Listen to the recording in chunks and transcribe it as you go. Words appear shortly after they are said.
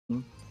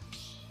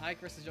Ike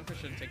versus Joker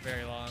shouldn't take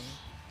very long.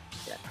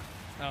 Yeah.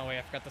 Oh wait,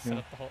 I forgot to set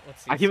up the whole.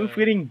 Let's see. I keep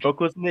forgetting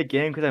Joker's in the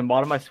game because I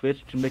modded my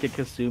Switch to make it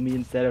Kasumi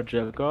instead of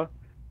Joker.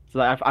 So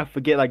like, I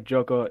forget like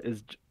Joker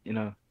is, you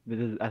know,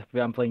 I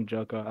forget I'm playing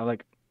Joker. I'm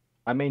like,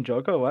 I mean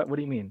Joker? What? What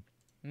do you mean?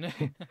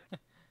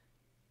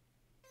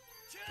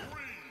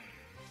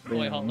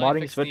 Wait, hold on, let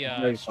me fix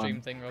the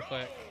stream thing real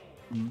quick.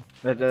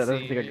 Let's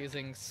see, you're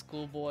using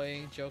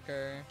Schoolboy,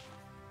 Joker.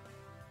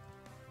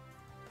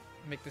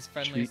 Make this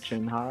friendly. Street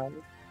Shanghai.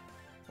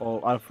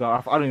 Oh, I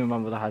forgot. I don't even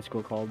remember the high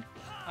school called.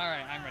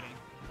 Alright, I'm ready.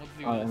 Let's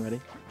do this. I'm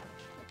ready.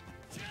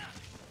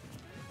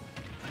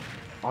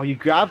 Oh, you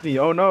grabbed me!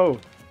 Oh no!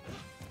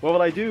 What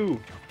will I do?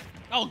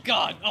 Oh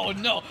god! Oh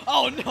no!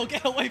 Oh no!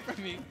 Get away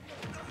from me!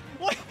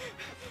 What?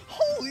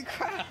 Holy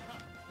crap!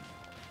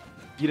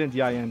 You didn't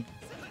DI in.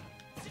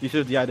 You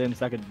should have DI'd in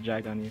so I could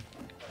jag on you.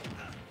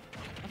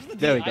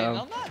 There we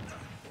go.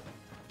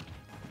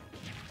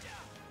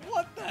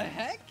 What the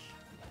heck?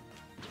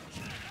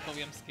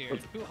 Kobe, I'm scared.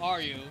 Who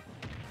are you?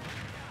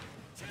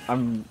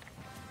 I'm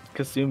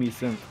Kasumi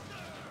Simp.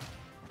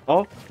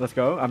 Oh, let's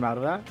go. I'm out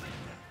of that.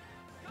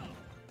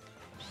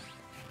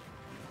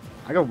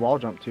 I got wall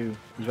jump too.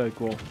 It's very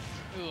cool.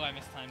 Ooh, I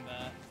mistimed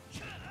that.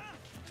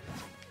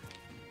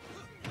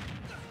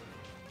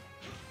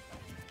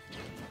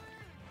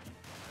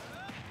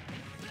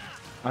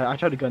 I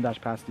tried to gun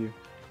dash past you.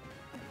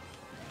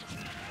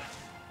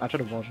 I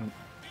tried to wall jump.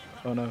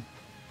 Oh no.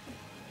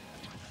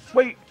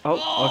 Wait!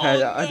 Oh,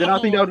 okay. I did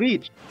not think that would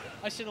reach.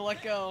 I should have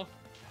let go.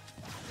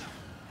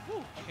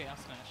 Whew. Okay, I'll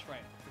smash. Right.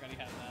 Forgot he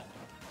had that.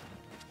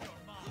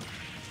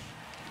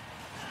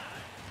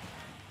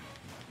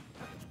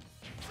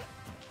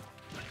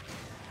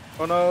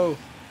 Oh no!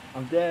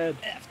 I'm dead.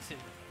 F2.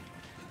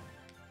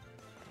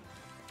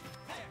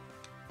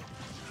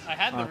 I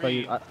had the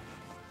read. I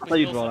thought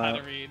you'd roll out.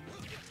 Had a read.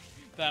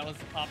 That was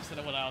opposite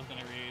of what I was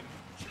gonna read.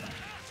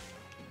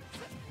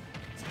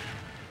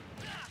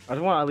 I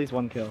just want at least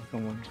one kill.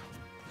 Come on.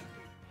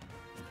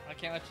 I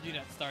can't let you do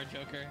that, Star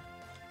Joker.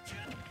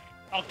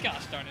 Oh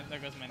gosh darn it, there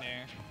goes my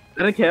nair.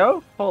 Did it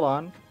kill? Hold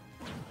on.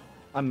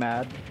 I'm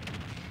mad.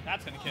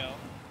 That's gonna kill.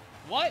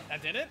 What?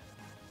 That did it?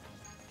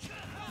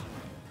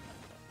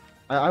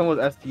 I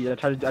almost ST. I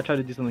tried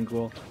to do something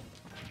cool.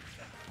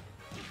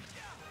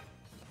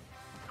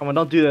 Come on,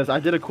 don't do this. I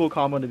did a cool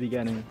combo in the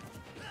beginning.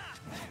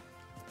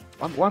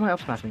 Why am I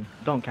up smashing?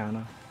 Don't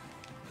counter.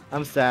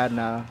 I'm sad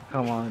now.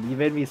 Come on, you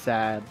made me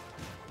sad.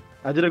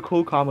 I did a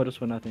cool combo just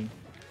for nothing.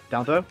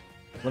 Down throw?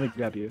 Let me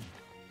grab you.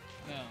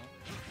 No.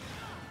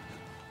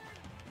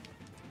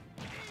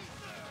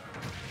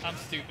 I'm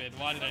stupid.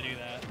 Why did I do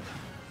that?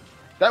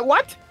 That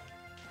what?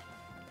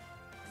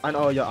 I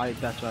know. Yeah,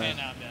 that's right. And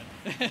now I'm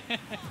dead.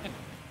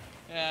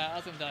 Yeah, I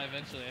was gonna die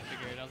eventually. I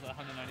figured I was at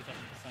 197%.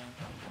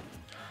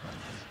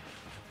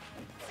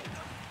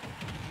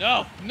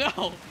 No,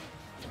 no.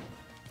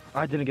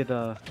 I didn't get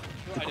the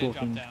cool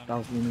thing. Down. That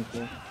was really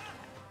cool.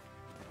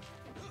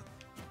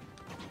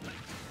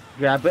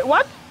 Grab it.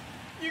 What?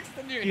 You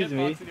extended your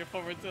hitbox and your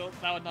forward tilt.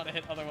 That would not have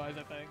hit otherwise,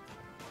 I think.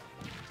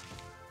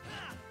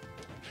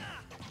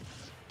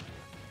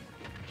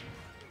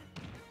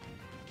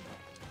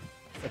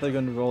 I thought you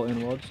were gonna roll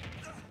inwards.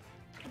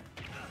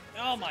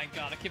 Oh my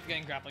god! I keep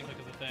getting grappling hook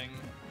as a thing.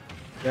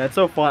 Yeah, it's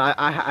so fun.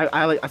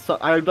 I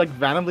like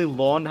randomly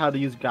learned how to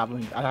use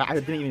grappling. I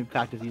didn't even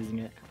practice using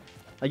it.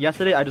 Like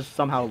yesterday, I just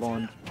somehow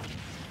learned.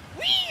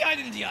 Whee! I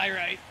didn't DI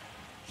right.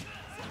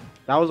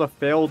 That was a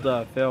failed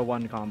fail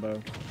one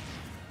combo.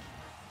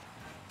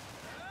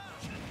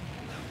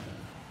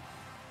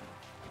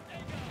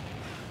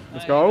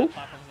 Let's go.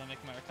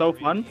 So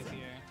fun. Can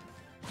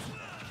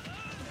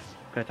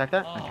I attack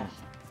that? Oh. Okay.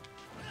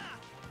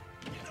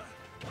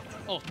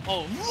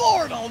 Oh,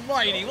 Lord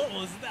Almighty! What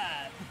was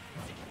that?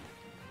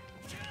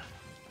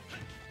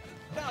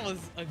 That was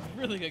a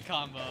really good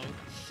combo.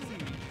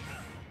 Jeez.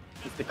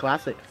 It's the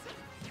classic.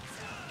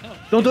 Oh,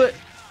 don't do it!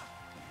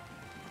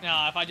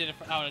 No, if I did it,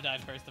 I would have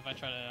died first if I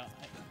tried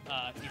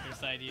to ether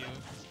side you.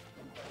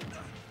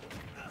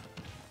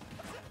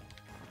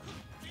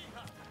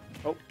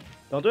 Oh,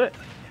 don't do it!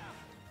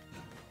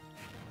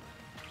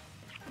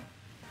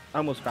 I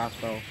almost fast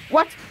fell.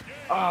 What?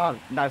 Ah, oh,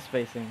 nice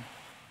spacing.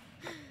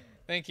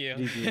 Thank you.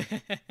 GG.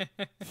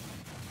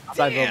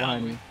 Side row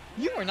behind me.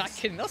 You were not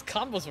kidding. Those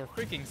combos were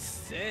freaking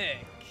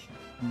sick.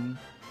 Mm-hmm.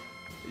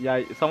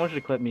 Yeah, someone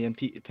should clip me and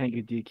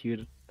Pengu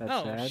DQ'd. That's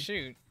sad. Oh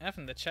shoot! F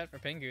in the chat for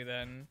Pengu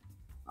then.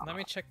 Let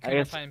me check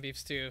Pie and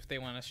Beefs too if they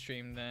want to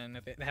stream then.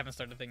 If they haven't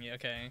started thingy,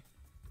 okay.